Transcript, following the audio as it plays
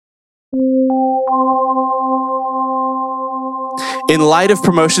In light of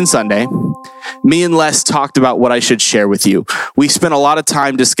Promotion Sunday, me and Les talked about what I should share with you. We spent a lot of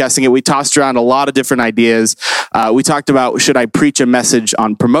time discussing it. We tossed around a lot of different ideas. We talked about, should I preach a message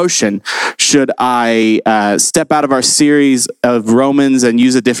on promotion? Should I step out of our series of Romans and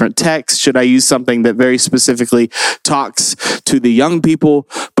use a different text? Should I use something that very specifically talks to the young people?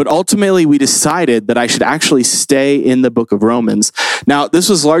 But ultimately, we decided that I should actually stay in the book of Romans. Now, this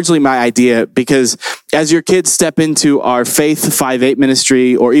was largely my idea because as your kids step into our Faith 5-8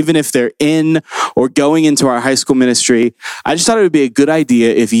 ministry, or even if they're in or going into our high school ministry, I just thought it would be a good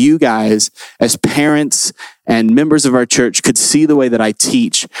idea if you guys, as parents and members of our church, could see the way that I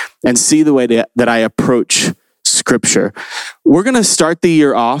teach and see the way that I approach Scripture. We're going to start the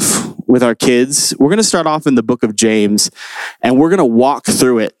year off with our kids. We're going to start off in the book of James, and we're going to walk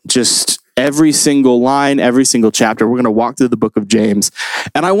through it, just every single line, every single chapter. We're going to walk through the book of James.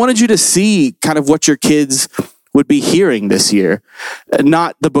 And I wanted you to see kind of what your kids would be hearing this year.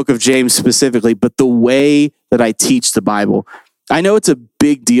 Not the book of James specifically, but the way that I teach the Bible. I know it's a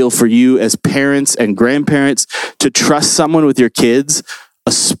big deal for you as parents and grandparents to trust someone with your kids,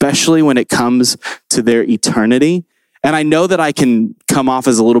 especially when it comes to their eternity. And I know that I can come off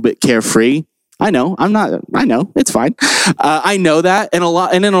as a little bit carefree. I know it's fine. I know that and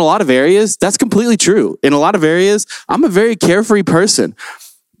in a lot of areas, that's completely true. In a lot of areas, I'm a very carefree person,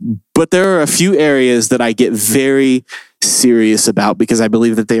 but there are a few areas that I get very serious about because I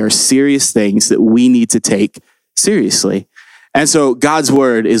believe that they are serious things that we need to take seriously. And so God's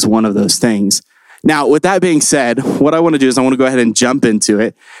word is one of those things. Now, with that being said, what I want to do is I want to go ahead and jump into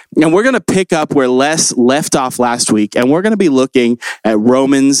it. And we're going to pick up where Les left off last week. And we're going to be looking at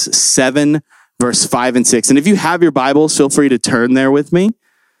Romans 7, verse 5 and 6. And if you have your Bibles, feel free to turn there with me.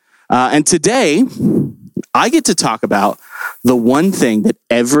 And today, I get to talk about the one thing that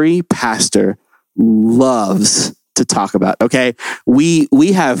every pastor loves to talk about, okay? We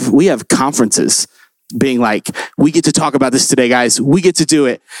have conferences being like, we get to talk about this today, guys. We get to do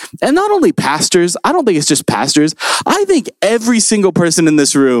it. And not only pastors, I don't think it's just pastors. I think every single person in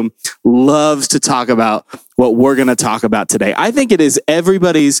this room loves to talk about what we're going to talk about today. I think it is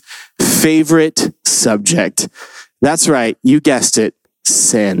everybody's favorite subject. That's right. You guessed it.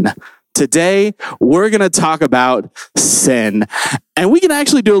 Sin. Today, we're going to talk about sin. And we can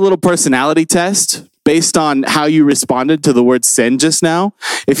actually do a little personality test based on how you responded to the word sin just now.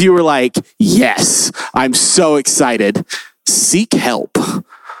 If you were like, yes, I'm so excited, seek help.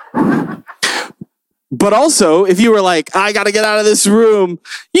 But also, if you were like, I got to get out of this room,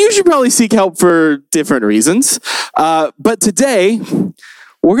 you should probably seek help for different reasons. But today,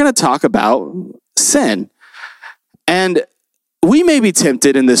 we're going to talk about sin. And we may be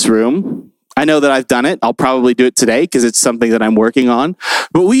tempted in this room. I know that I've done it. I'll probably do it today because it's something that I'm working on.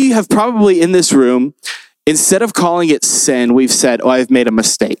 But we have probably in this room, instead of calling it sin, we've said, oh, I've made a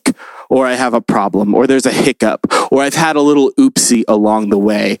mistake, or I have a problem, or there's a hiccup, or I've had a little oopsie along the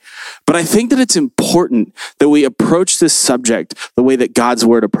way. But I think that it's important that we approach this subject the way that God's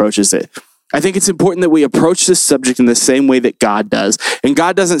word approaches it. I think it's important that we approach this subject in the same way that God does. And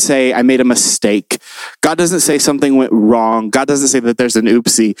God doesn't say, I made a mistake. God doesn't say something went wrong. God doesn't say that there's an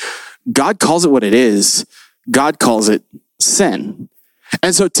oopsie. God calls it what it is. God calls it sin.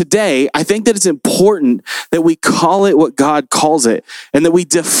 And so today, I think that it's important that we call it what God calls it and that we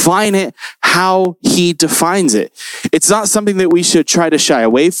define it how he defines it. It's not something that we should try to shy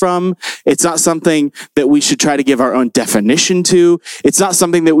away from. It's not something that we should try to give our own definition to. It's not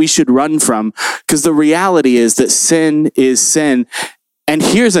something that we should run from, because the reality is that sin is sin. And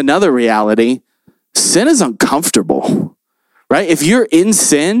here's another reality. Sin is uncomfortable, right? If you're in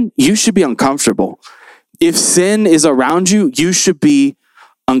sin, you should be uncomfortable. If sin is around you, you should be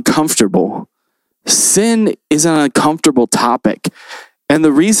uncomfortable. Sin is an uncomfortable topic. And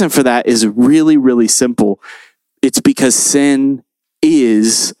the reason for that is really, really simple. It's because sin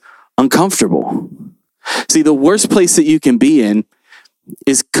is uncomfortable. See, the worst place that you can be in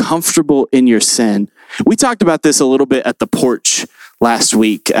is comfortable in your sin. We talked about this a little bit at the porch last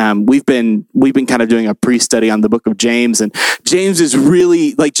week. We've been kind of doing a pre-study on the book of James, and James is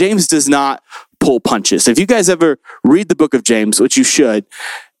really, James does not pull punches. If you guys ever read the book of James, which you should,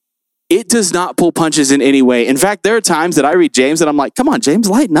 it does not pull punches in any way. In fact, there are times that I read James and I'm like, come on, James,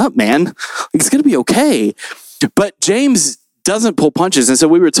 lighten up, man. It's going to be okay. But James doesn't pull punches. And so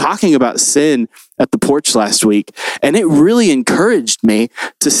we were talking about sin at the porch last week, and it really encouraged me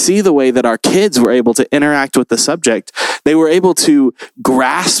to see the way that our kids were able to interact with the subject. They were able to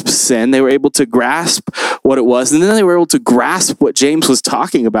grasp sin. They were able to grasp what it was. And then they were able to grasp what James was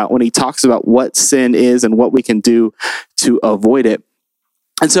talking about when he talks about what sin is and what we can do to avoid it.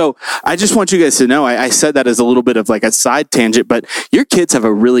 And so I just want you guys to know, I said that as a little bit of like a side tangent, but your kids have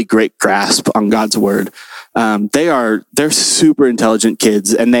a really great grasp on God's word. They're super intelligent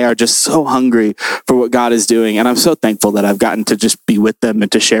kids, and they are just so hungry for what God is doing. And I'm so thankful that I've gotten to just be with them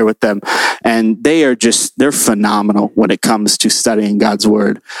and to share with them. And they're phenomenal when it comes to studying God's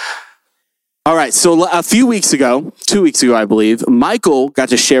word. All right. So a few weeks ago, 2 weeks ago, I believe, Michael got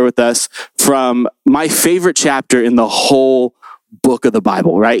to share with us from my favorite chapter in the whole book of the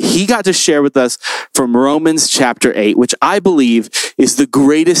Bible, right? He got to share with us from Romans chapter 8, which I believe is the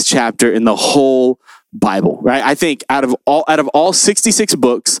greatest chapter in the whole Bible, right? I think out of all 66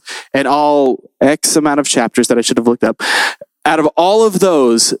 books and all X amount of chapters that I should have looked up, out of all of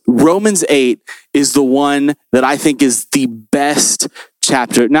those, Romans 8 is the one that I think is the best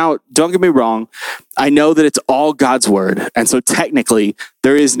chapter. Now, don't get me wrong. I know that it's all God's word. And so technically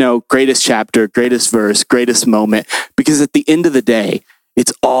there is no greatest chapter, greatest verse, greatest moment, because at the end of the day,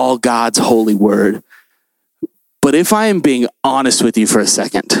 it's all God's holy word. But if I am being honest with you for a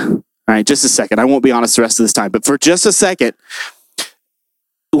second, all right, just a second, I won't be honest the rest of this time, but for just a second,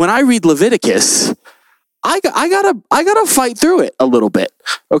 when I read Leviticus, I gotta fight through it a little bit.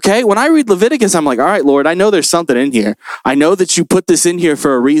 Okay. When I read Leviticus, I'm like, all right, Lord, I know there's something in here. I know that you put this in here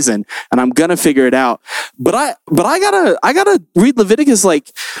for a reason, and I'm going to figure it out. But I gotta read Leviticus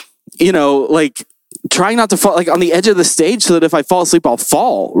like trying not to fall like on the edge of the stage so that if I fall asleep, I'll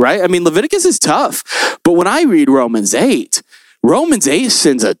fall. Right. I mean, Leviticus is tough, but when I read Romans 8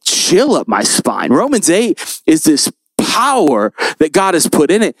 sends a chill up my spine. Romans 8 is this power that God has put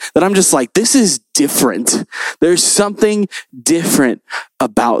in it that I'm just like, this is different. There's something different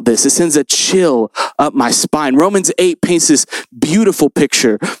about this. It sends a chill up my spine. Romans 8 paints this beautiful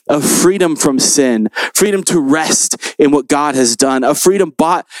picture of freedom from sin, freedom to rest in what God has done, a freedom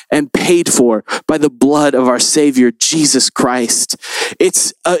bought and paid for by the blood of our Savior, Jesus Christ.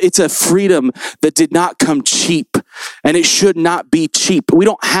 It's a freedom that did not come cheap, and it should not be cheap. We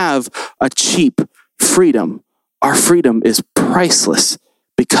don't have a cheap freedom. Our freedom is priceless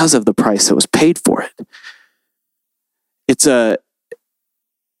because of the price that was paid for it.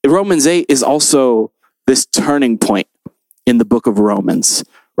 Romans 8 is also this turning point in the book of Romans,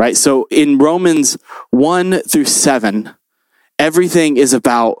 right? So in Romans 1 through 7, everything is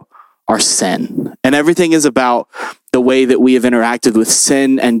about our sin, and everything is about the way that we have interacted with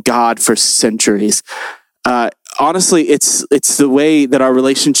sin and God for centuries. Honestly, it's the way that our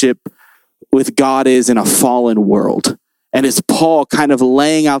relationship with God is in a fallen world. And it's Paul kind of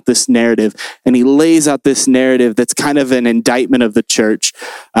laying out this narrative, and he lays out this narrative that's kind of an indictment of the church.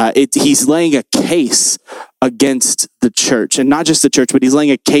 He's laying a case against the church, and not just the church, but he's laying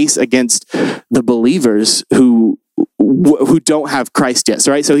a case against the believers who don't have Christ yet.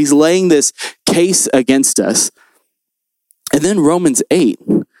 Right? So he's laying this case against us. And then Romans 8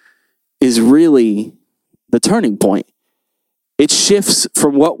 is really the turning point. It shifts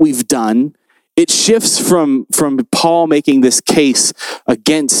from what we've done. It shifts from Paul making this case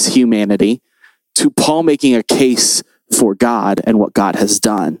against humanity to Paul making a case for God and what God has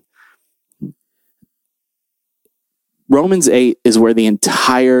done. Romans 8 is where the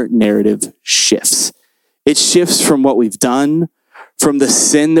entire narrative shifts. It shifts from what we've done, from the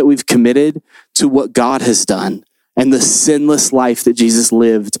sin that we've committed, to what God has done and the sinless life that Jesus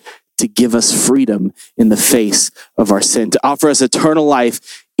lived to give us freedom in the face of our sin, to offer us eternal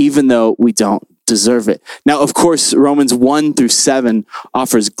life even though we don't deserve it. Now, of course, Romans 1 through 7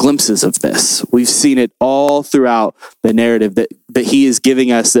 offers glimpses of this. We've seen it all throughout the narrative that he is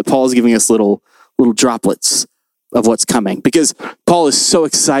giving us, that Paul is giving us little droplets of what's coming, because Paul is so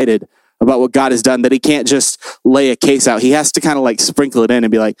excited about what God has done that he can't just lay a case out. He has to kind of like sprinkle it in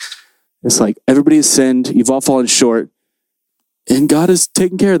and be like, it's like, everybody has sinned. You've all fallen short. And God has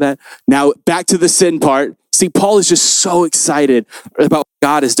taken care of that. Now, back to the sin part. See, Paul is just so excited about what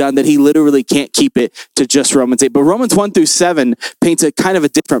God has done that he literally can't keep it to just Romans 8. But Romans 1 through 7 paints a kind of a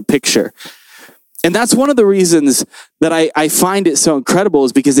different picture. And that's one of the reasons that I find it so incredible,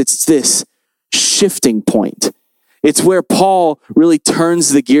 is because it's this shifting point. It's where Paul really turns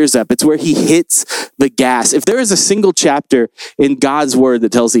the gears up. It's where he hits the gas. If there is a single chapter in God's word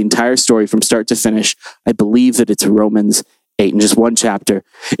that tells the entire story from start to finish, I believe that it's Romans 8, in just one chapter.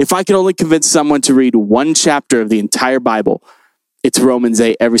 If I could only convince someone to read one chapter of the entire Bible, it's Romans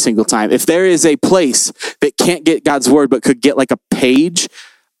 8 every single time. If there is a place that can't get God's word but could get like a page,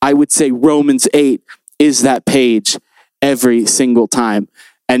 I would say Romans 8 is that page every single time.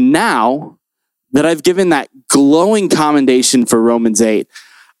 And now that I've given that glowing commendation for Romans 8,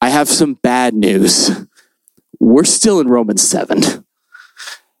 I have some bad news. We're still in Romans 7.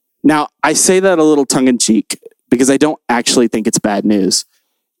 Now, I say that a little tongue-in-cheek because I don't actually think it's bad news.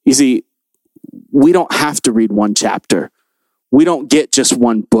 You see, we don't have to read one chapter. We don't get just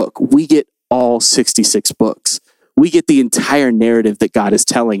one book. We get all 66 books. We get the entire narrative that God is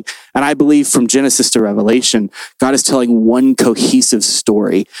telling. And I believe from Genesis to Revelation, God is telling one cohesive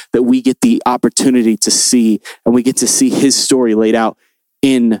story that we get the opportunity to see, and we get to see his story laid out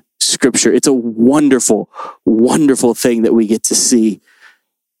in Scripture. It's a wonderful, wonderful thing that we get to see.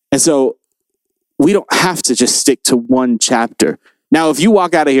 And so we don't have to just stick to one chapter. Now, if you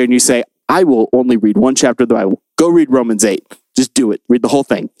walk out of here and you say, I will only read one chapter of the Bible, go read Romans 8. Just do it. Read the whole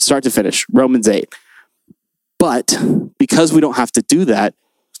thing, start to finish, Romans 8. But because we don't have to do that,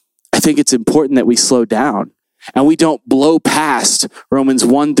 I think it's important that we slow down and we don't blow past Romans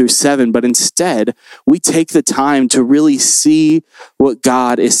 1 through 7, but instead we take the time to really see what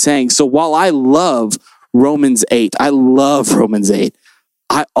God is saying. So while I love Romans 8, I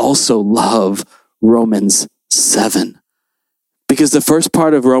also love Romans 7. Because the first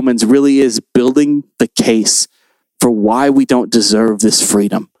part of Romans really is building the case for why we don't deserve this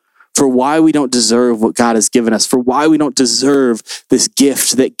freedom, for why we don't deserve what God has given us, for why we don't deserve this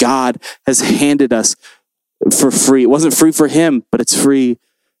gift that God has handed us for free. It wasn't free for him, but it's free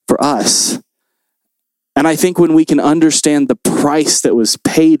for us. And I think when we can understand the price that was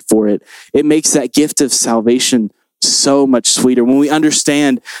paid for it, it makes that gift of salvation so much sweeter. When we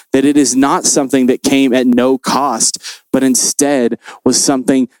understand that it is not something that came at no cost, but instead was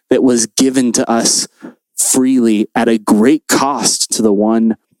something that was given to us freely at a great cost to the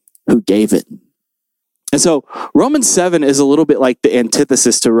one who gave it. And so Romans 7 is a little bit like the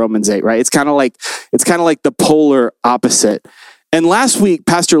antithesis to Romans 8, right? It's kind of like the polar opposite. And last week,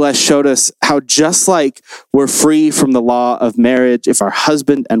 Pastor Les showed us how just like we're free from the law of marriage, if our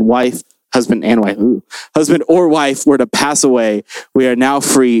husband or wife were to pass away, we are now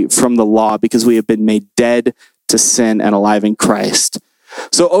free from the law because we have been made dead to sin and alive in Christ.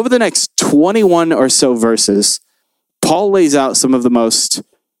 So over the next 21 or so verses, Paul lays out some of the most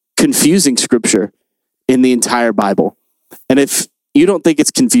confusing scripture in the entire Bible. And if you don't think it's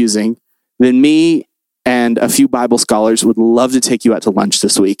confusing, then me and a few Bible scholars would love to take you out to lunch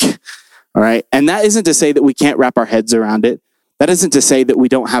this week. All right. And that isn't to say that we can't wrap our heads around it. That isn't to say that we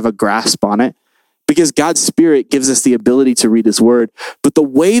don't have a grasp on it, because God's Spirit gives us the ability to read his word. But the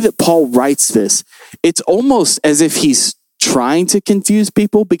way that Paul writes this, it's almost as if he's trying to confuse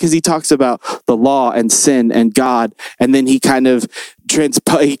people, because he talks about the law and sin and God, and then he kind of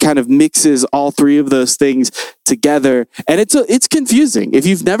mixes all three of those things together, and it's confusing. If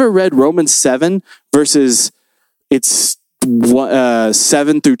you've never read Romans 7 verses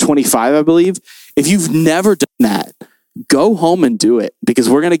 7 through 25, I believe, if you've never done that, go home and do it, because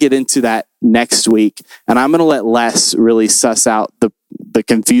we're going to get into that next week, and I'm going to let Les really suss out the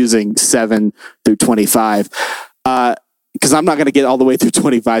confusing 7 through 25. Because I'm not going to get all the way through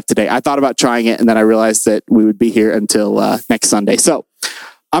 25 today. I thought about trying it, and then I realized that we would be here until next Sunday. So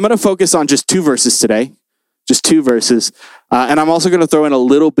I'm going to focus on just 2 verses today, just 2 verses. And I'm also going to throw in a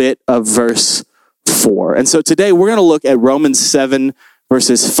little bit of verse 4. And so today we're going to look at Romans 7,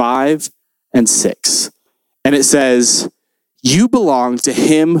 verses 5 and 6. And it says, "You belong to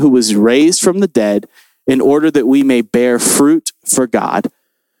him who was raised from the dead in order that we may bear fruit for God.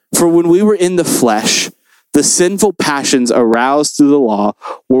 For when we were in the flesh, the sinful passions aroused through the law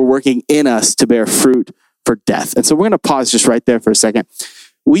were working in us to bear fruit for death." And so we're going to pause just right there for a second.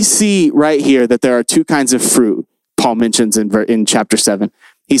 We see right here that there are 2 kinds of fruit Paul mentions in chapter 7.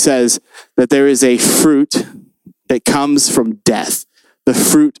 He says that there is a fruit that comes from death, the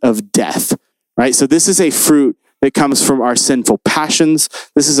fruit of death, right? So this is a fruit that comes from our sinful passions.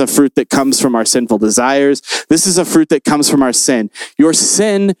 This is a fruit that comes from our sinful desires. This is a fruit that comes from our sin. Your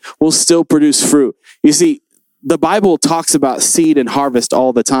sin will still produce fruit. You see, the Bible talks about seed and harvest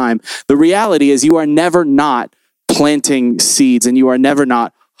all the time. The reality is you are never not planting seeds, and you are never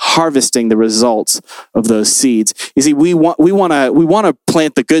not harvesting the results of those seeds. You see, we want to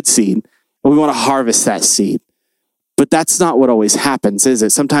plant the good seed, and we want to harvest that seed. But that's not what always happens, is it?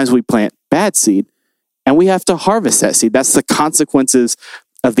 Sometimes we plant bad seed, and we have to harvest that seed. That's the consequences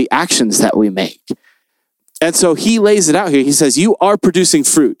of the actions that we make. And so he lays it out here. He says, you are producing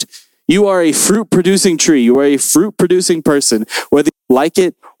fruit. You are a fruit-producing tree. You are a fruit-producing person. Whether you like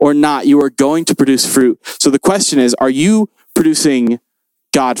it or not, you are going to produce fruit. So the question is, are you producing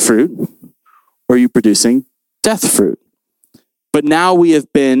God fruit, or are you producing death fruit? But now we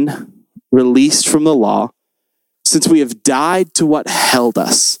have been released from the law, since we have died to what held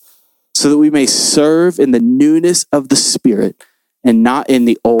us, so that we may serve in the newness of the Spirit and not in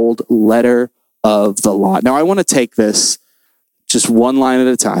the old letter of the law. Now, I want to take this just one line at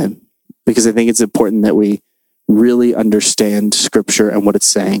a time, because I think it's important that we really understand Scripture and what it's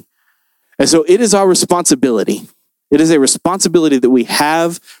saying. And so it is our responsibility. It is a responsibility that we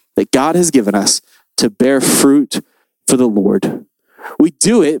have, that God has given us, to bear fruit for the Lord. We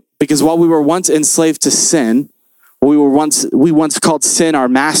do it because while we were once enslaved to sin, we once called sin our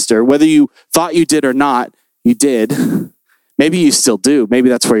master. Whether you thought you did or not, you did. Maybe you still do. Maybe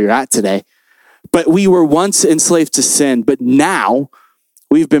that's where you're at today. But we were once enslaved to sin, but now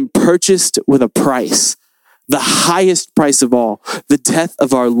we've been purchased with a price, the highest price of all, the death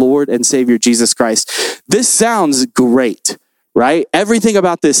of our Lord and Savior Jesus Christ. This sounds great, right? Everything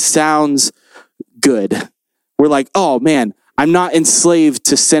about this sounds good. We're like, oh man, I'm not enslaved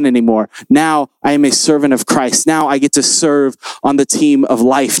to sin anymore. Now I am a servant of Christ. Now I get to serve on the team of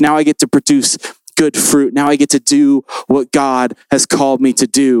life. Now I get to produce good fruit. Now I get to do what God has called me to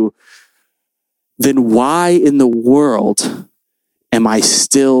do. Then why in the world am I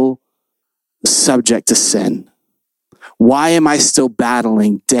still subject to sin? Why am I still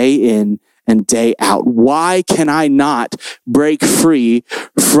battling day in and day out? Why can I not break free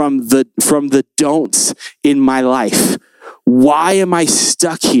from the don'ts in my life? Why am I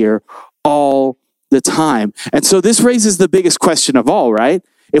stuck here all the time? And so this raises the biggest question of all, right?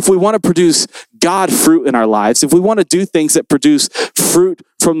 If we want to produce God fruit in our lives, if we want to do things that produce fruit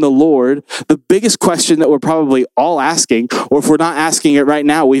from the Lord, the biggest question that we're probably all asking, or if we're not asking it right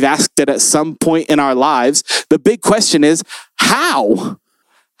now, we've asked it at some point in our lives. The big question is, how?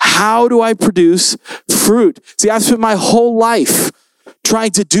 How do I produce fruit? See, I've spent my whole life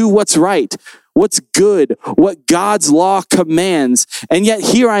trying to do what's right, what's good, what God's law commands. And yet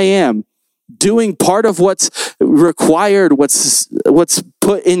here I am doing part of what's required, what's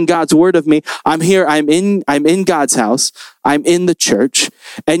put in God's word of me. I'm here, I'm in God's house, I'm in the church,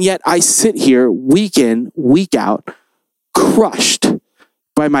 and yet I sit here week in, week out, crushed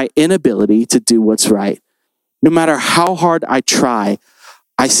by my inability to do what's right. No matter how hard I try,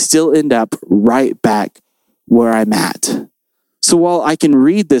 I still end up right back where I'm at. So while I can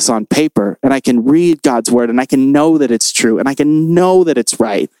read this on paper, and I can read God's word, and I can know that it's true, and I can know that it's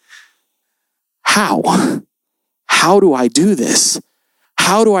right, how? How do I do this?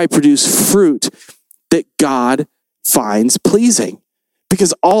 How do I produce fruit that God finds pleasing?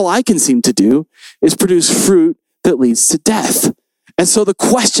 Because all I can seem to do is produce fruit that leads to death. And so the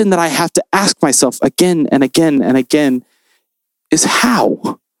question that I have to ask myself again and again and again is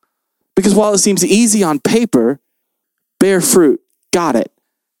how? Because while it seems easy on paper, bear fruit, got it.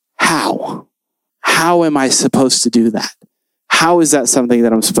 How? How am I supposed to do that? How is that something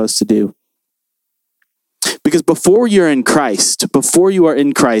that I'm supposed to do? Because before you are in Christ, the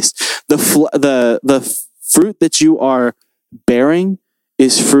fruit that you are bearing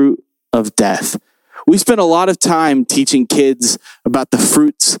is fruit of death. We spend a lot of time teaching kids about the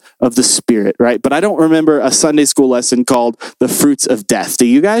fruits of the Spirit, right? But I don't remember a Sunday school lesson called the fruits of death. Do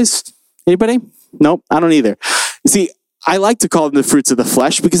you guys? Anybody? Nope, I don't either. See, I like to call them the fruits of the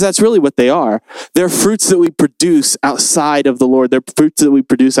flesh because that's really what they are. They're fruits that we produce outside of the Lord. They're fruits that we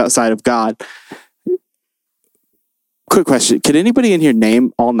produce outside of God. Quick question. Can anybody in here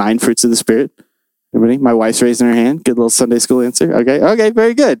name all 9 fruits of the Spirit? Everybody? My wife's raising her hand. Good little Sunday school answer. Okay,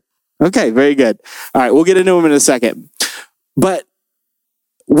 very good. Okay, very good. All right, we'll get into them in a second. But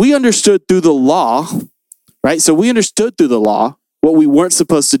we understood through the law, right? So we understood through the law what we weren't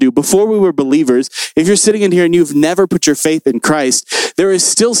supposed to do before we were believers. If you're sitting in here and you've never put your faith in Christ, there is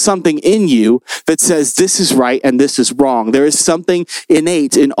still something in you that says this is right and this is wrong. There is something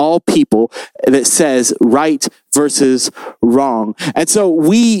innate in all people that says right versus wrong. And so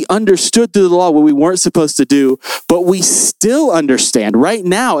we understood through the law what we weren't supposed to do, but we still understand right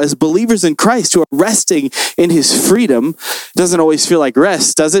now as believers in Christ who are resting in his freedom. It doesn't always feel like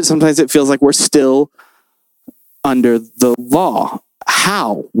rest, does it? Sometimes it feels like we're still under the law.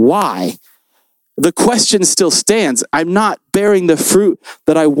 How? Why? The question still stands. I'm not bearing the fruit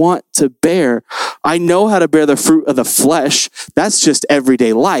that I want to bear. I know how to bear the fruit of the flesh. That's just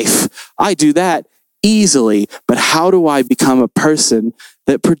everyday life. I do that easily. But how do I become a person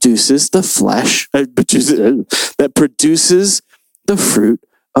that produces the flesh, that produces the fruit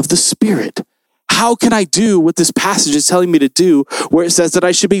of the Spirit? How can I do what this passage is telling me to do, where it says that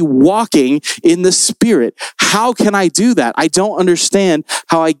I should be walking in the Spirit? How can I do that? I don't understand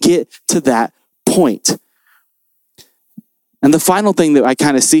how I get to that point. And the final thing that I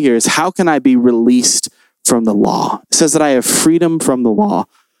kind of see here is, how can I be released from the law? It says that I have freedom from the law.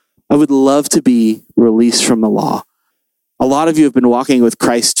 I would love to be released from the law. A lot of you have been walking with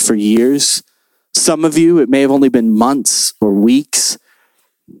Christ for years. Some of you, it may have only been months or weeks.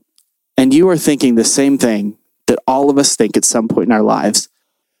 And you are thinking the same thing that all of us think at some point in our lives.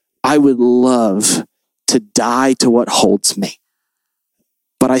 I would love to die to what holds me.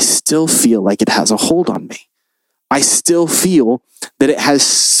 But I still feel like it has a hold on me. I still feel that it has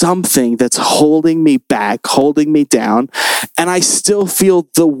something that's holding me back, holding me down. And I still feel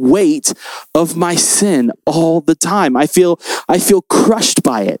the weight of my sin all the time. I feel crushed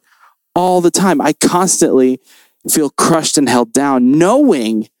by it all the time. I constantly feel crushed and held down,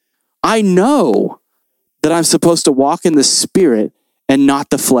 I know that I'm supposed to walk in the Spirit and not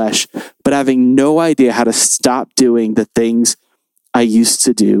the flesh, but having no idea how to stop doing the things I used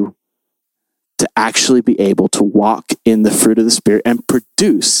to do to actually be able to walk in the fruit of the Spirit and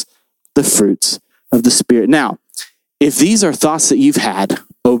produce the fruits of the Spirit. Now, if these are thoughts that you've had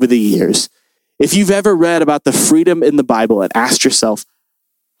over the years, if you've ever read about the freedom in the Bible and asked yourself,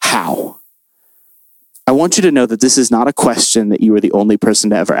 how? I want you to know that this is not a question that you are the only person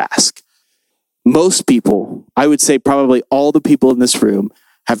to ever ask. Most people, I would say probably all the people in this room,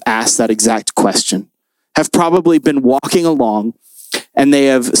 have asked that exact question, have probably been walking along and they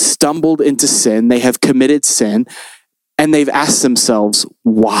have stumbled into sin, they have committed sin, and they've asked themselves,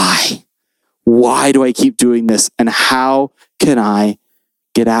 why? Why do I keep doing this? And how can I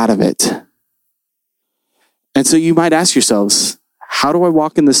get out of it? And so you might ask yourselves, how do I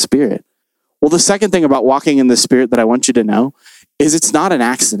walk in the Spirit? Well, the second thing about walking in the Spirit that I want you to know is it's not an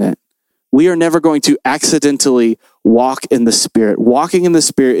accident. We are never going to accidentally walk in the Spirit. Walking in the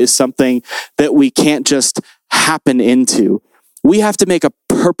Spirit is something that we can't just happen into. We have to make a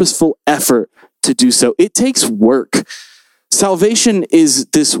purposeful effort to do so. It takes work. Salvation is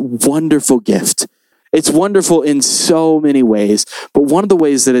this wonderful gift. It's wonderful in so many ways, but one of the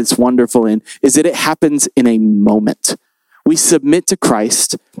ways that it's wonderful in is that it happens in a moment. We submit to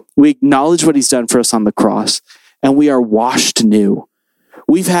Christ, we acknowledge what he's done for us on the cross, and we are washed new.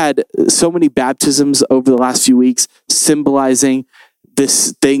 We've had so many baptisms over the last few weeks symbolizing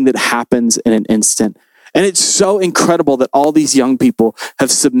this thing that happens in an instant. And it's so incredible that all these young people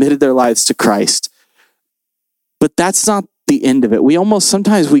have submitted their lives to Christ. But that's not the end of it.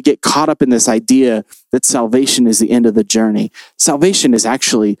 Sometimes we get caught up in this idea that salvation is the end of the journey. Salvation is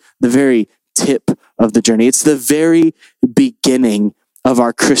actually the very tip of the journey. It's the very beginning of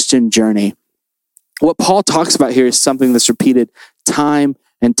our Christian journey. What Paul talks about here is something that's repeated time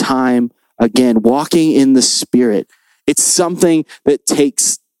and time again. Walking in the Spirit. It's something that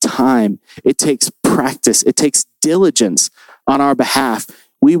takes time. It takes practice. It takes diligence on our behalf.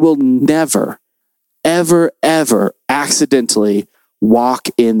 We will never, ever, ever accidentally walk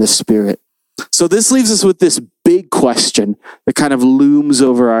in the Spirit. So this leaves us with this big question that kind of looms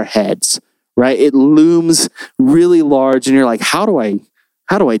over our heads, right? It looms really large and you're like, how do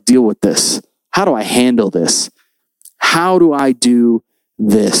I deal with this? How do I handle this? How do I do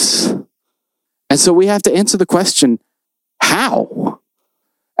this? And so we have to answer the question, how?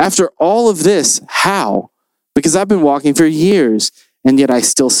 After all of this, how? Because I've been walking for years and yet I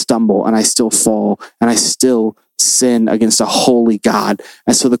still stumble and I still fall and I still sin against a holy God.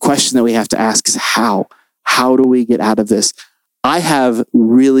 And so the question that we have to ask is how? How do we get out of this? I have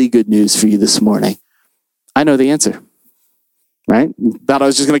really good news for you this morning. I know the answer, right? Thought I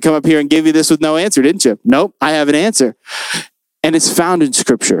was just going to come up here and give you this with no answer, didn't you? Nope, I have an answer. And it's found in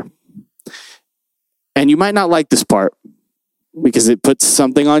Scripture. And you might not like this part because it puts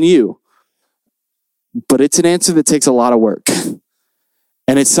something on you. But it's an answer that takes a lot of work.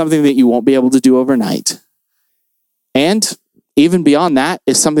 And it's something that you won't be able to do overnight. And even beyond that,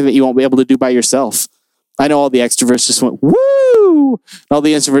 it's something that you won't be able to do by yourself. I know all the extroverts just went, woo! And all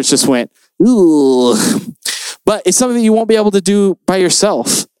the introverts just went, ooh. But it's something that you won't be able to do by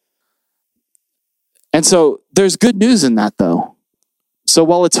yourself. And so there's good news in that, though. So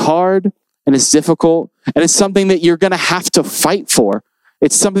while it's hard and it's difficult, and it's something that you're going to have to fight for,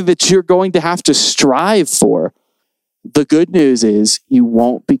 it's something that you're going to have to strive for, the good news is you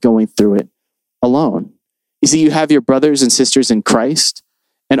won't be going through it alone. You see, you have your brothers and sisters in Christ,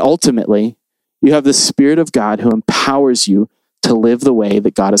 and ultimately, you have the Spirit of God who empowers you to live the way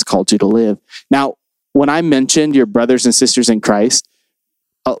that God has called you to live. Now, when I mentioned your brothers and sisters in Christ,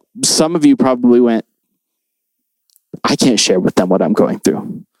 some of you probably went, I can't share with them what I'm going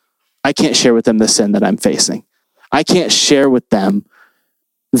through. I can't share with them the sin that I'm facing. I can't share with them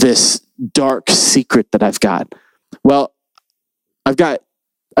this dark secret that I've got. Well, I've got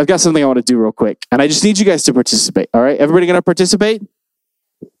something I want to do real quick, and I just need you guys to participate. All right, everybody going to participate?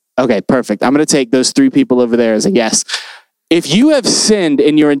 Okay, perfect. I'm going to take those 3 people over there as a yes. If you have sinned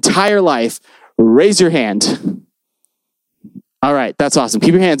in your entire life, raise your hand. All right, that's awesome.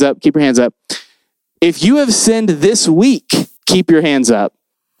 Keep your hands up. Keep your hands up. If you have sinned this week, keep your hands up.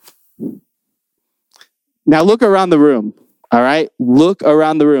 Now look around the room. All right. Look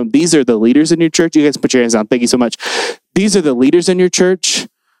around the room. These are the leaders in your church. You guys put your hands down. Thank you so much. These are the leaders in your church.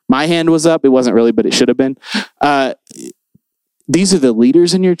 My hand was up. It wasn't really, but it should have been. These are the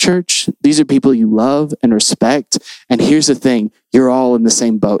leaders in your church. These are people you love and respect. And here's the thing. You're all in the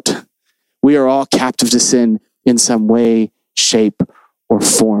same boat. We are all captive to sin in some way, shape, or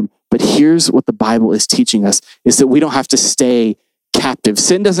form. But here's what the Bible is teaching us, is that we don't have to stay captive.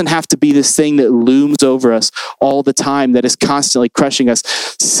 Sin doesn't have to be this thing that looms over us all the time, that is constantly crushing us.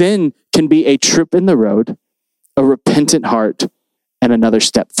 Sin can be a trip in the road, a repentant heart, and another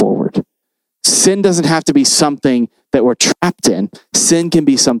step forward. Sin doesn't have to be something that we're trapped in. Sin can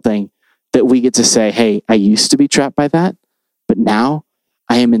be something that we get to say, hey, I used to be trapped by that, but now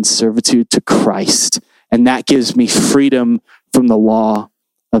I am in servitude to Christ. And that gives me freedom from the law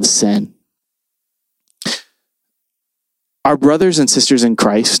of sin. Our brothers and sisters in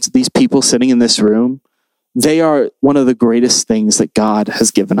Christ, these people sitting in this room, they are one of the greatest things that God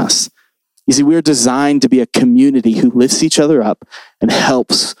has given us. You see, we are designed to be a community who lifts each other up and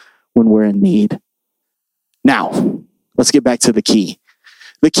helps when we're in need. Now, let's get back to the key.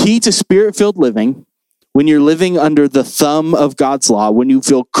 The key to spirit-filled living, when you're living under the thumb of God's law, when you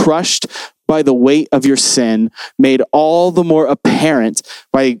feel crushed by the weight of your sin, made all the more apparent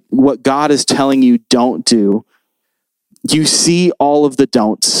by what God is telling you don't do, you see all of the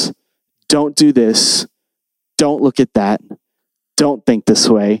don'ts. Don't do this. Don't look at that. Don't think this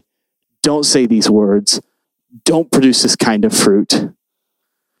way. Don't say these words. Don't produce this kind of fruit.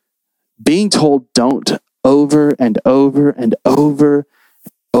 Being told don't over and over and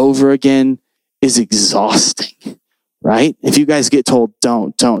over again is exhausting, right? If you guys get told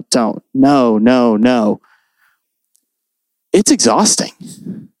don't, no, it's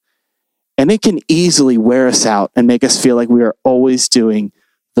exhausting. And it can easily wear us out and make us feel like we are always doing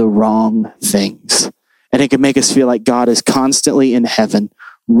the wrong things. And it can make us feel like God is constantly in heaven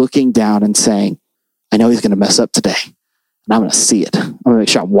looking down and saying, I know he's going to mess up today, and I'm going to see it. I'm going to make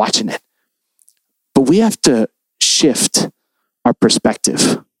sure I'm watching it. But we have to shift our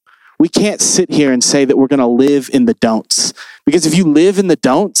perspective. We can't sit here and say that we're going to live in the don'ts. Because if you live in the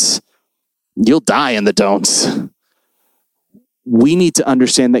don'ts, you'll die in the don'ts. We need to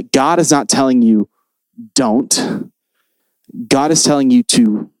understand that God is not telling you don't. God is telling you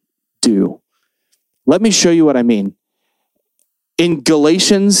to do. Let me show you what I mean. In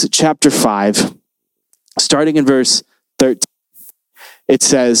Galatians chapter 5, starting in verse 13, it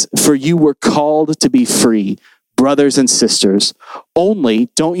says, for you were called to be free, brothers and sisters. Only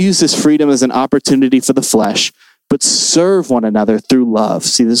don't use this freedom as an opportunity for the flesh, but serve one another through love.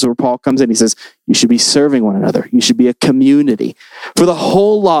 See, this is where Paul comes in. He says, you should be serving one another. You should be a community. For the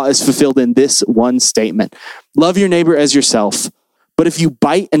whole law is fulfilled in this one statement. Love your neighbor as yourself. But if you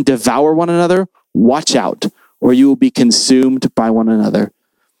bite and devour one another, watch out, or you will be consumed by one another.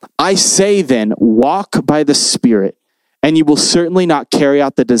 I say then, walk by the Spirit, and you will certainly not carry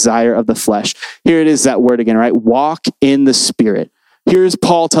out the desire of the flesh. Here it is, that word again, right? Walk in the Spirit. Here's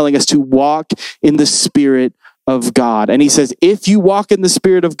Paul telling us to walk in the Spirit of God. And he says, if you walk in the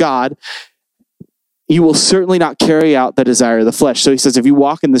Spirit of God, you will certainly not carry out the desire of the flesh. So he says, if you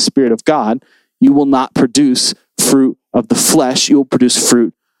walk in the Spirit of God, you will not produce fruit of the flesh. You will produce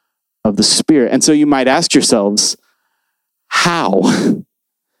fruit of the Spirit. And so you might ask yourselves, how?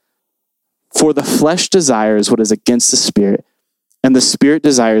 For the flesh desires what is against the Spirit, and the Spirit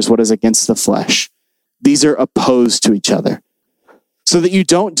desires what is against the flesh. These are opposed to each other, so that you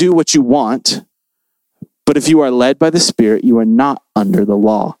don't do what you want. But if you are led by the Spirit, you are not under the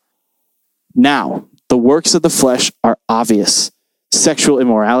law. Now, the works of the flesh are obvious: sexual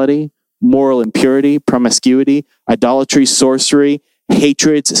immorality, moral impurity, promiscuity, idolatry, sorcery,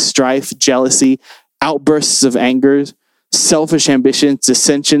 hatreds, strife, jealousy, outbursts of anger, selfish ambitions,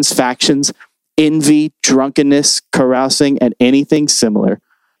 dissensions, factions, envy, drunkenness, carousing, and anything similar.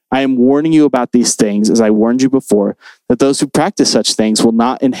 I am warning you about these things, as I warned you before, that those who practice such things will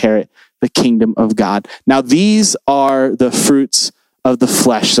not inherit the kingdom of God. Now, these are the fruits of the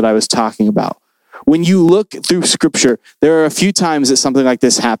flesh that I was talking about. When you look through Scripture, there are a few times that something like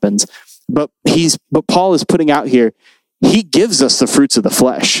this happens, but Paul is putting out here, he gives us the fruits of the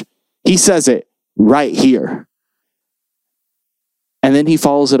flesh. He says it right here. And then he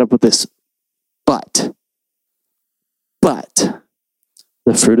follows it up with this, but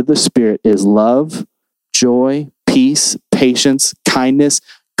the fruit of the Spirit is love, joy, peace, patience, kindness,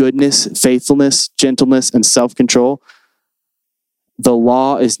 goodness, faithfulness, gentleness, and self-control. The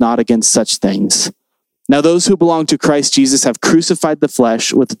law is not against such things. Now those who belong to Christ Jesus have crucified the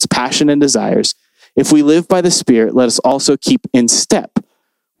flesh with its passion and desires. If we live by the Spirit, let us also keep in step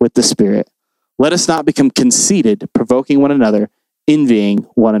with the Spirit. Let us not become conceited, provoking one another, envying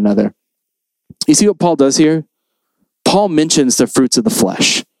one another. You see what Paul does here? Paul mentions the fruits of the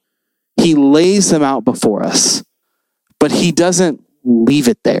flesh. He lays them out before us, but he doesn't leave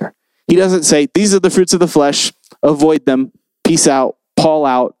it there. He doesn't say, these are the fruits of the flesh, avoid them, peace out, Paul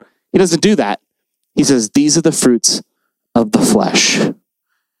out. He doesn't do that. He says, these are the fruits of the flesh.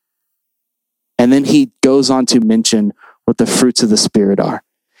 And then he goes on to mention what the fruits of the Spirit are.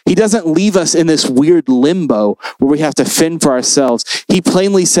 He doesn't leave us in this weird limbo where we have to fend for ourselves. He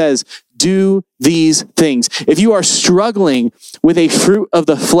plainly says, do these things. If you are struggling with a fruit of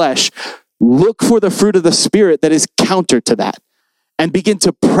the flesh, look for the fruit of the Spirit that is counter to that and begin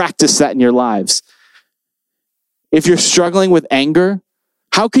to practice that in your lives. If you're struggling with anger,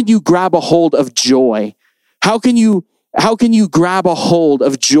 how can you grab a hold of joy? How can you grab a hold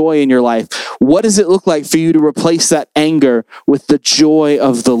of joy in your life? What does it look like for you to replace that anger with the joy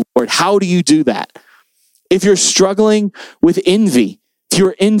of the Lord? How do you do that? If you're struggling with envy, if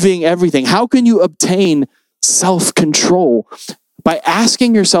you're envying everything, how can you obtain self-control? By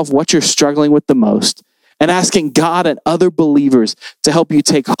asking yourself what you're struggling with the most and asking God and other believers to help you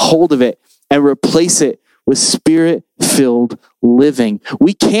take hold of it and replace it with Spirit-filled living.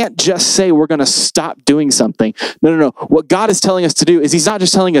 We can't just say we're going to stop doing something. No. What God is telling us to do is he's not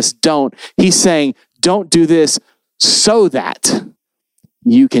just telling us don't. He's saying don't do this so that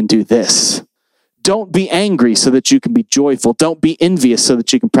you can do this. Don't be angry so that you can be joyful. Don't be envious so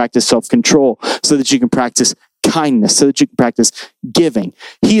that you can practice self-control, so that you can practice kindness, so that you can practice giving.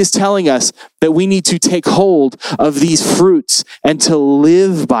 He is telling us that we need to take hold of these fruits and to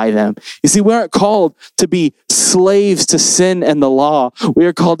live by them. You see, we aren't called to be slaves to sin and the law. We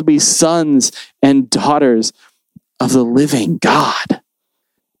are called to be sons and daughters of the living God.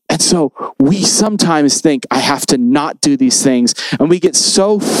 And so we sometimes think, I have to not do these things. And we get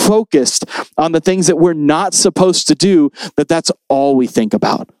so focused on the things that we're not supposed to do that that's all we think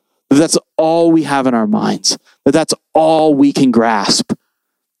about. That's all we have in our minds. That's all we can grasp.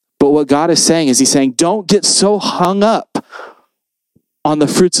 But what God is saying is he's saying, don't get so hung up on the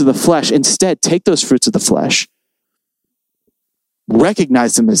fruits of the flesh. Instead, take those fruits of the flesh,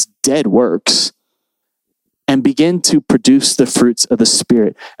 recognize them as dead works, and begin to produce the fruits of the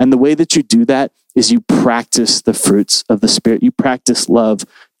Spirit. And the way that you do that is you practice the fruits of the Spirit. You practice love,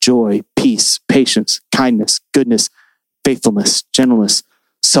 joy, peace, patience, kindness, goodness, faithfulness, gentleness,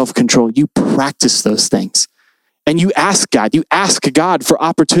 self-control. You practice those things. And you ask God for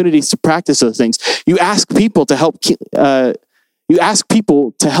opportunities to practice those things. You ask people to help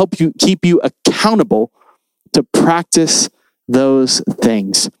you keep you accountable to practice those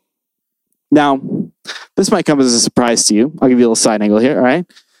things. Now, this might come as a surprise to you. I'll give you a little side angle here, all right?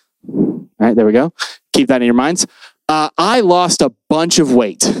 All right, there we go. Keep that in your minds. I lost a bunch of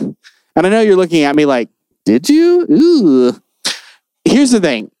weight. And I know you're looking at me like, did you? Ooh. Here's the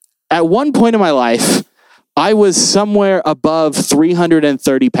thing. At one point in my life, I was somewhere above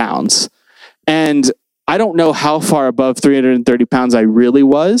 330 pounds. And I don't know how far above 330 pounds I really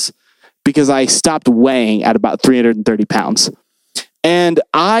was because I stopped weighing at about 330 pounds. And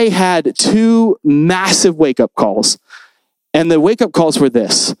I had two massive wake-up calls. And the wake-up calls were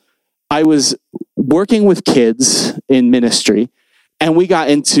this. I was working with kids in ministry, and we got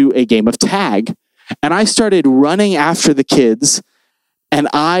into a game of tag. And I started running after the kids, and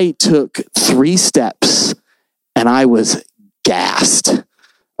I took 3 steps, and I was gassed.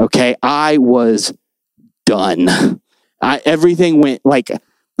 Okay? I was done. Everything went like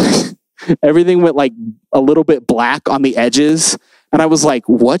a little bit black on the edges. And I was like,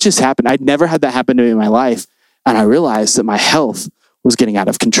 what just happened? I'd never had that happen to me in my life. And I realized that my health was getting out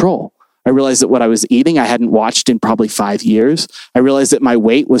of control. I realized that what I was eating, I hadn't watched in probably 5 years. I realized that my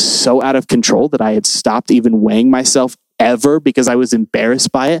weight was so out of control that I had stopped even weighing myself ever because I was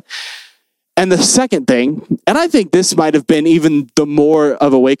embarrassed by it. And the second thing, and I think this might have been even the more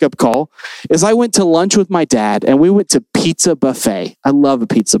of a wake-up call, is I went to lunch with my dad and we went to Pizza Buffet. I love a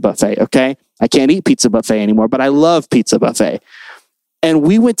pizza buffet, okay? I can't eat Pizza Buffet anymore, but I love Pizza Buffet. And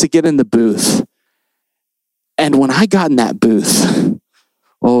we went to get in the booth. And when I got in that booth,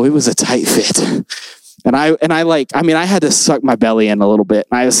 oh, it was a tight fit. And I had to suck my belly in a little bit.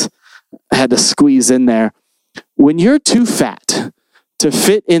 I had to squeeze in there. When you're too fat to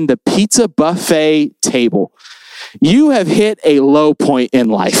fit in the Pizza Buffet table, you have hit a low point in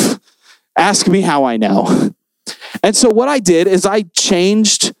life. Ask me how I know. And so what I did is I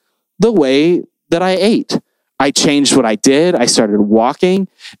changed the way that I ate. I changed what I did. I started walking.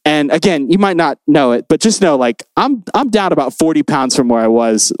 And again, you might not know it, but just know, like, I'm down about 40 pounds from where I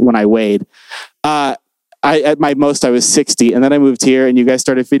was when I weighed. At my most, I was 60. And then I moved here and you guys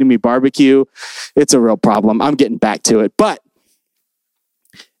started feeding me barbecue. It's a real problem. I'm getting back to it. But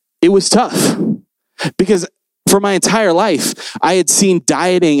it was tough because for my entire life, I had seen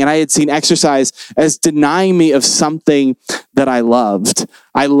dieting and I had seen exercise as denying me of something that I loved.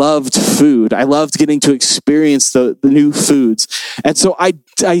 I loved food. I loved getting to experience the new foods. And so I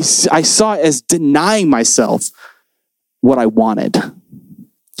saw it as denying myself what I wanted,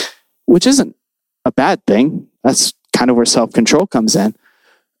 which isn't a bad thing. That's kind of where self-control comes in.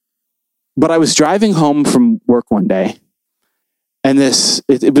 But I was driving home from work one day, and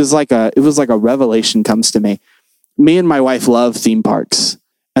it was like a revelation comes to me. Me and my wife love theme parks.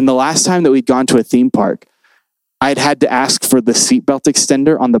 And the last time that we'd gone to a theme park, I'd had to ask for the seatbelt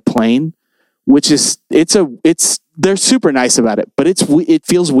extender on the plane, which is, they're super nice about it, but it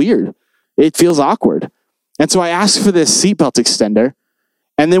feels weird. It feels awkward. And so I asked for this seatbelt extender,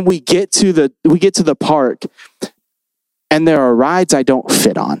 and then we get to the park, and there are rides I don't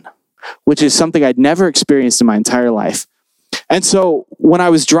fit on, which is something I'd never experienced in my entire life. And so when I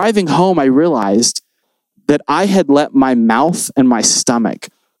was driving home, I realized that I had let my mouth and my stomach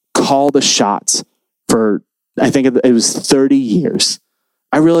call the shots for, I think it was 30 years.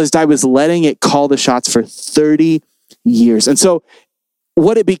 I realized I was letting it call the shots for 30 years. And so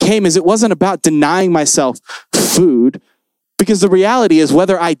what it became is it wasn't about denying myself food, because the reality is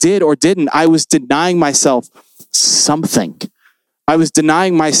whether I did or didn't, I was denying myself something. I was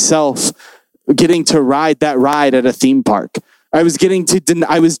denying myself getting to ride that ride at a theme park. I was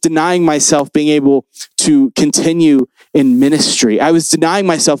denying myself being able to continue in ministry. I was denying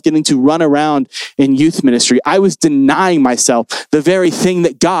myself getting to run around in youth ministry. I was denying myself the very thing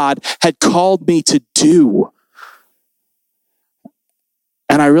that God had called me to do.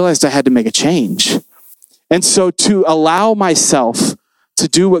 And I realized I had to make a change. And so to allow myself to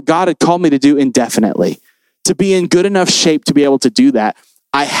do what God had called me to do indefinitely, to be in good enough shape to be able to do that,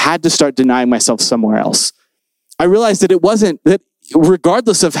 I had to start denying myself somewhere else. I realized that it wasn't that,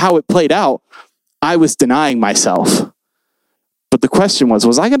 regardless of how it played out, I was denying myself. But the question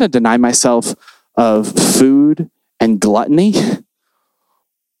was I going to deny myself of food and gluttony?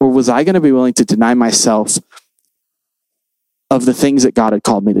 Or was I going to be willing to deny myself of the things that God had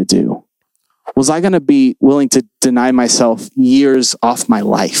called me to do? Was I going to be willing to deny myself years off my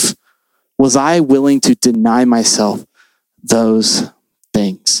life? Was I willing to deny myself those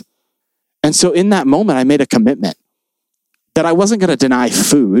things? And so in that moment, I made a commitment that I wasn't going to deny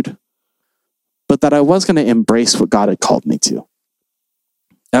food, but that I was going to embrace what God had called me to.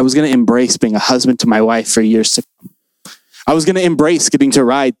 I was going to embrace being a husband to my wife for years to come. I was going to embrace getting to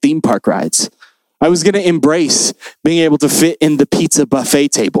ride theme park rides. I was going to embrace being able to fit in the pizza buffet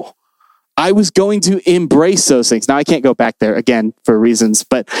table. I was going to embrace those things. Now I can't go back there again for reasons,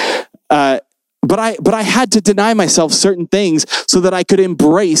 but I had to deny myself certain things so that I could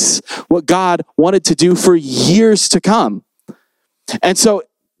embrace what God wanted to do for years to come. And so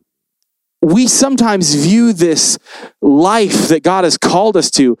we sometimes view this life that God has called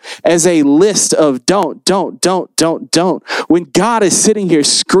us to as a list of don't. When God is sitting here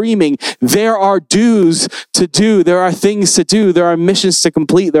screaming, there are dues to do, there are things to do, there are missions to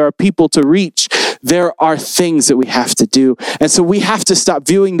complete, there are people to reach, there are things that we have to do. And so we have to stop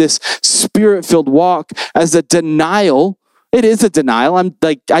viewing this spirit-filled walk as a denial. It is a denial.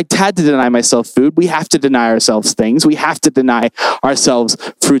 I had to deny myself food. We have to deny ourselves things. We have to deny ourselves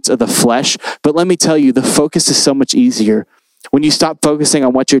fruits of the flesh. But let me tell you, the focus is so much easier when you stop focusing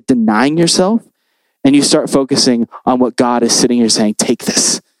on what you're denying yourself and you start focusing on what God is sitting here saying, take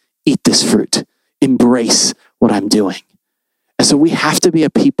this, eat this fruit, embrace what I'm doing. And so we have to be a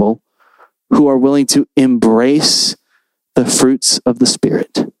people who are willing to embrace the fruits of the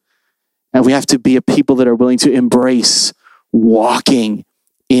Spirit. And we have to be a people that are willing to embrace walking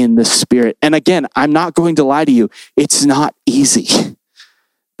in the Spirit. And again, I'm not going to lie to you. It's not easy.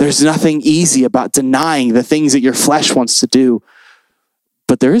 There's nothing easy about denying the things that your flesh wants to do.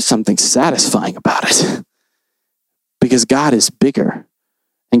 But there is something satisfying about it. Because God is bigger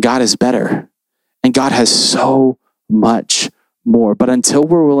and God is better and God has so much more. But until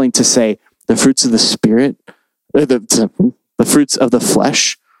we're willing to say the fruits of the Spirit, the fruits of the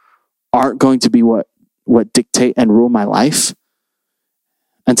flesh aren't going to be what dictate and rule my life,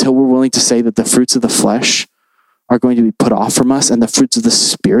 until we're willing to say that the fruits of the flesh are going to be put off from us and the fruits of the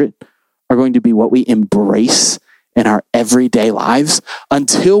Spirit are going to be what we embrace in our everyday lives,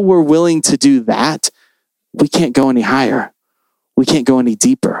 until we're willing to do that, we can't go any higher. We can't go any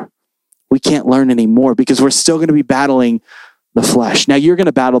deeper. We can't learn any more because we're still going to be battling the flesh. Now, you're going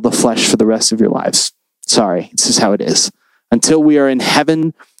to battle the flesh for the rest of your lives. Sorry, this is how it is. Until we are in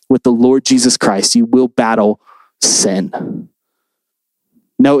heaven with the Lord Jesus Christ, you will battle sin.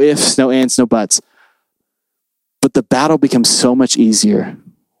 No ifs, no ands, no buts. But the battle becomes so much easier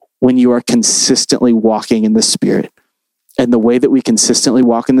when you are consistently walking in the Spirit. And the way that we consistently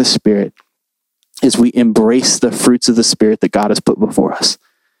walk in the Spirit is we embrace the fruits of the Spirit that God has put before us.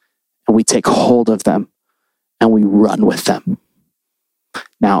 And we take hold of them and we run with them.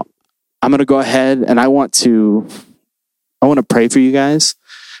 Now, I'm going to go ahead and I want to pray for you guys.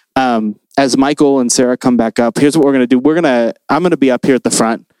 As Michael and Sarah come back up, here's what we're going to do. I'm going to be up here at the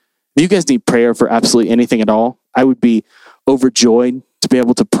front. If you guys need prayer for absolutely anything at all, I would be overjoyed to be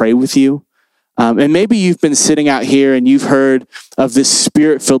able to pray with you. And maybe you've been sitting out here and you've heard of this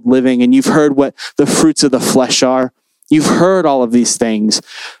Spirit-filled living and you've heard what the fruits of the flesh are. You've heard all of these things.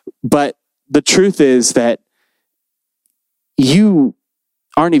 But the truth is that you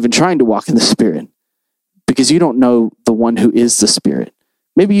aren't even trying to walk in the Spirit because you don't know the one who is the Spirit.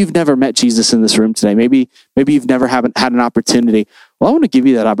 Maybe you've never met Jesus in this room today. Maybe you've never haven't had an opportunity. Well, I want to give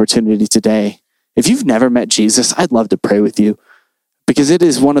you that opportunity today. If you've never met Jesus, I'd love to pray with you because it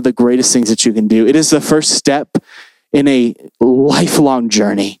is one of the greatest things that you can do. It is the first step in a lifelong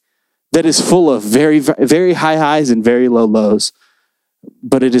journey that is full of very, very high highs and very low lows.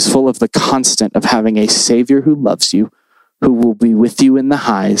 But it is full of the constant of having a Savior who loves you, who will be with you in the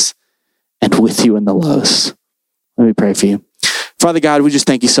highs and with you in the lows. Let me pray for you. Father God, we just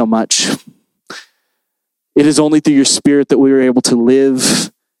thank you so much. It is only through your Spirit that we are able to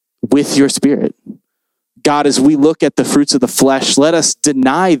live with your Spirit. God, as we look at the fruits of the flesh, let us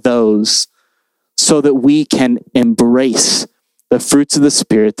deny those so that we can embrace the fruits of the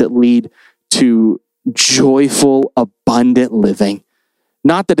Spirit that lead to joyful, abundant living.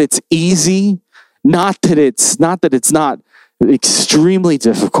 Not that it's easy, not that it's not extremely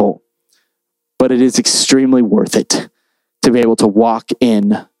difficult, but it is extremely worth it to be able to walk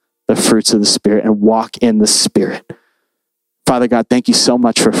in the fruits of the Spirit and walk in the Spirit. Father God, thank you so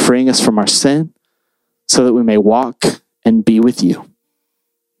much for freeing us from our sin so that we may walk and be with you.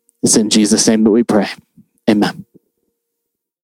 It's in Jesus' name that we pray. Amen.